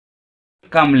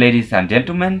Welcome, ladies and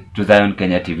gentlemen, to Zion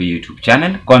Kenya TV YouTube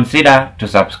channel. Consider to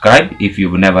subscribe if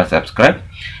you've never subscribed.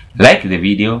 Like the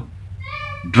video.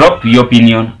 Drop your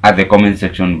opinion at the comment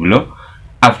section below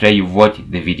after you've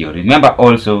watched the video. Remember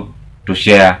also to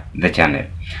share the channel.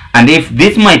 And if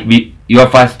this might be your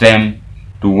first time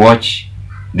to watch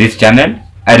this channel,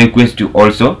 I request you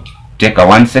also take a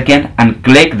 1 second and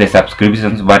click the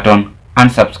subscriptions button and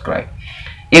subscribe.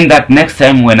 In that next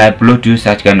time when I upload to you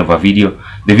such kind of a video,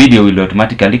 the video will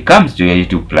automatically come to your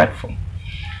YouTube platform.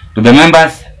 To the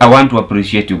members, I want to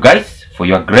appreciate you guys for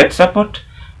your great support.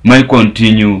 May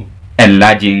continue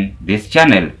enlarging this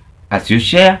channel as you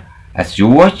share, as you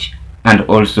watch, and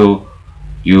also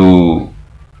you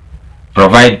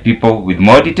provide people with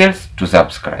more details to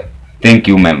subscribe. Thank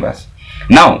you, members.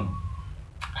 Now,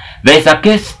 there is a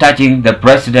case touching the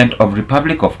President of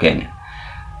Republic of Kenya,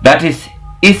 that is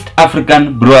East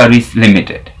African Breweries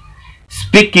Limited.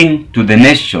 Speaking to the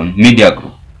Nation Media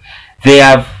Group, they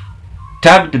have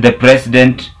tagged the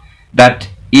President that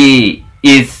he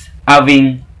is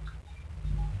having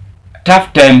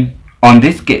tough time on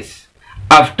this case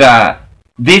after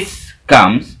this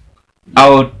comes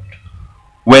out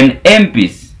when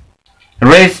MPs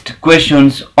raised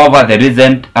questions over the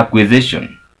recent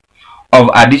acquisition of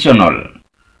additional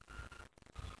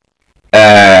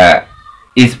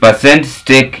 %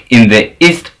 stake in the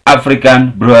East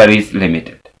African Breweries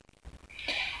Limited.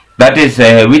 That is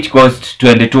which cost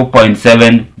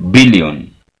 22.7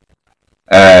 billion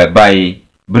by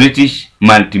British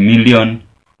multi-million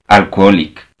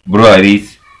alcoholic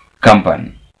breweries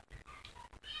company.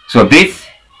 So this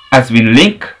has been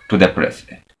linked to the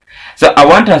President. So I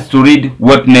want us to read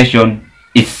what Nation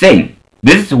is saying.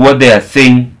 This is what they are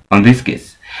saying on this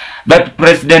case. That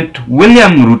President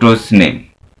William Ruto's name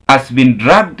has been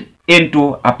dragged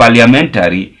into a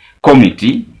parliamentary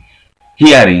committee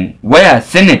hearing where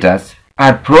senators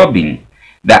are probing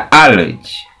the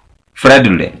alleged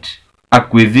fraudulent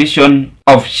acquisition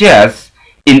of shares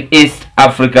in East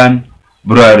African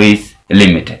Breweries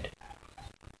Limited.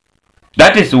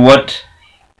 That is what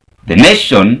the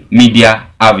Nation media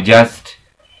have just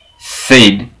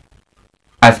said,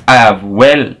 as I have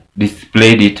well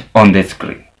displayed it on the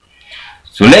screen.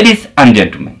 So ladies and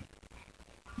gentlemen,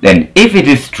 then if it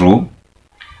is true,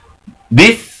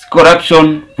 this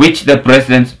corruption which the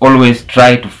presidents always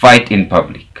try to fight in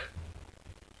public,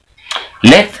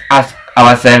 let's ask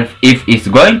ourselves if he's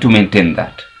going to maintain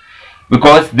that,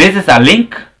 because this is a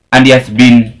link and it has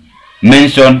been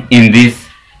mentioned in this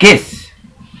case.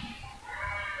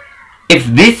 If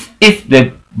this is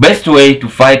the best way to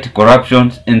fight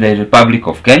corruption in the Republic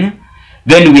of Kenya,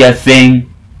 then we are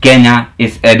saying Kenya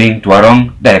is heading to a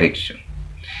wrong direction.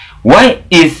 Why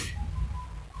is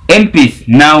MPs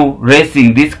now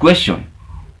raising this question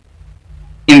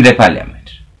in the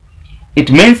parliament?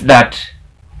 It means that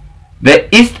the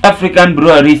East African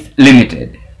Breweries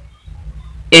Limited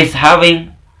is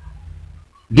having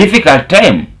difficult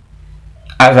time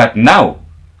as at now,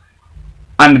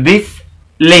 and this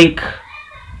link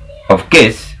of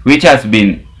case which has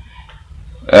been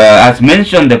has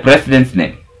mentioned the President's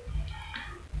name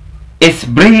is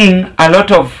bringing a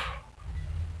lot of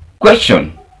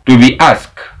question to be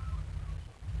asked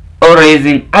or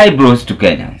raising eyebrows to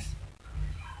Kenyans.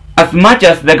 As much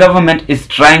as the government is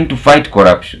trying to fight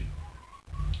corruption,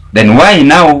 then why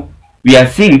now we are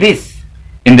seeing this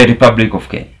in the Republic of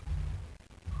Kenya?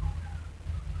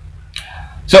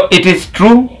 So it is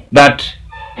true that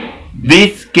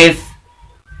this case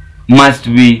must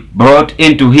be brought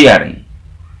into hearing,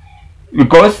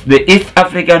 because the East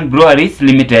African Breweries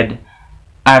Limited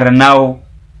are now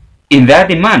in their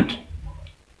demand,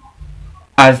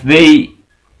 as they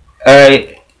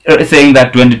are saying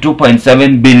that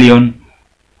 22.7 billion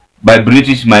by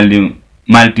British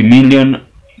multi-million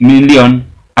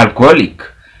alcoholic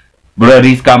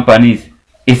breweries companies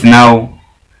is now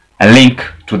a link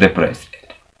to the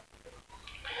President.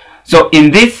 So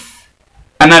in this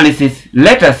analysis,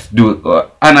 let us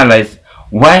analyze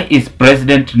why is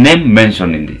President name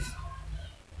mentioned in this.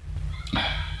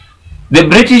 The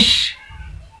British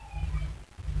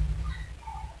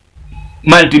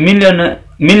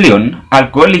multi-million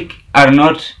alcoholic are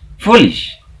not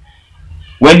foolish.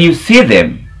 When you see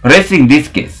them raising this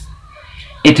case,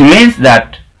 it means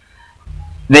that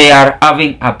they are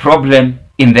having a problem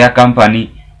in their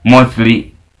company,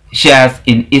 mostly shares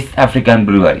in East African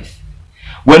breweries.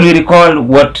 When we recall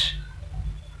what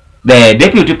the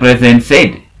Deputy President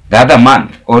said the other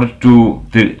month or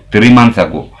 3 months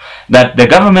ago, that the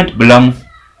government belongs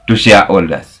to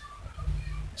shareholders.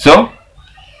 So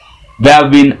they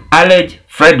have been alleged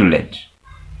fraudulent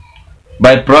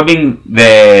by probing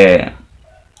the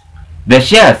the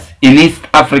shares in East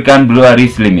African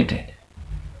Breweries Limited.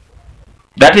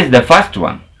 That is the first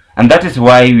one, and that is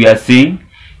why we are seeing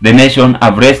the nation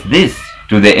have raised this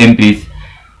to the MPs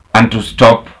and to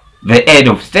stop the head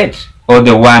of state or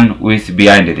the one who is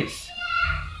behind this.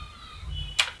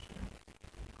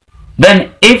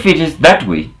 Then if it is that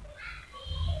way,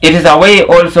 it is a way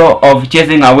also of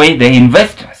chasing away the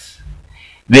investors.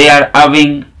 They are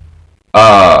having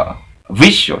a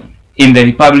vision in the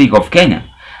Republic of Kenya,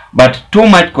 but too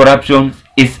much corruption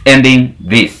is ending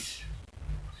this.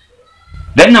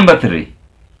 Then number 3,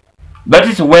 that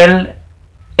is well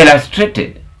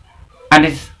illustrated and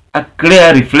is a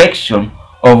clear reflection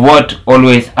of what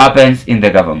always happens in the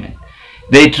government.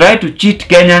 They try to cheat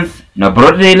Kenyans in a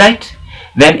broad daylight,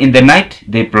 then in the night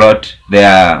they plot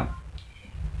their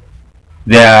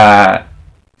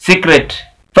secret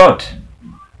thought,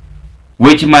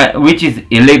 which is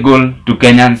illegal to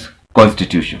Kenyan's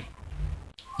constitution.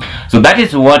 So that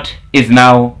is what is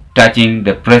now touching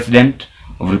the President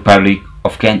of the Republic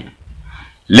of Kenya.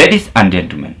 Ladies and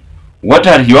gentlemen, what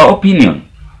are your opinion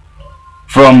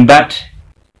from that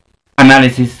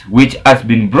analysis which has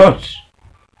been brought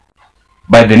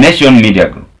by the Nation Media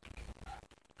Group?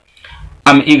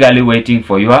 I'm eagerly waiting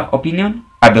for your opinion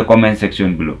at the comment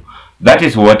section below. That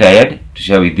is what I had to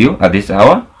share with you at this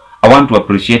hour. I want to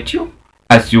appreciate you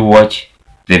as you watch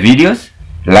the videos,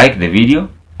 like the video,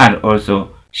 and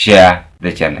also share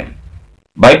the channel.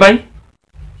 Bye bye,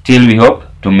 till we hope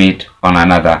to meet on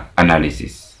another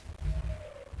analysis.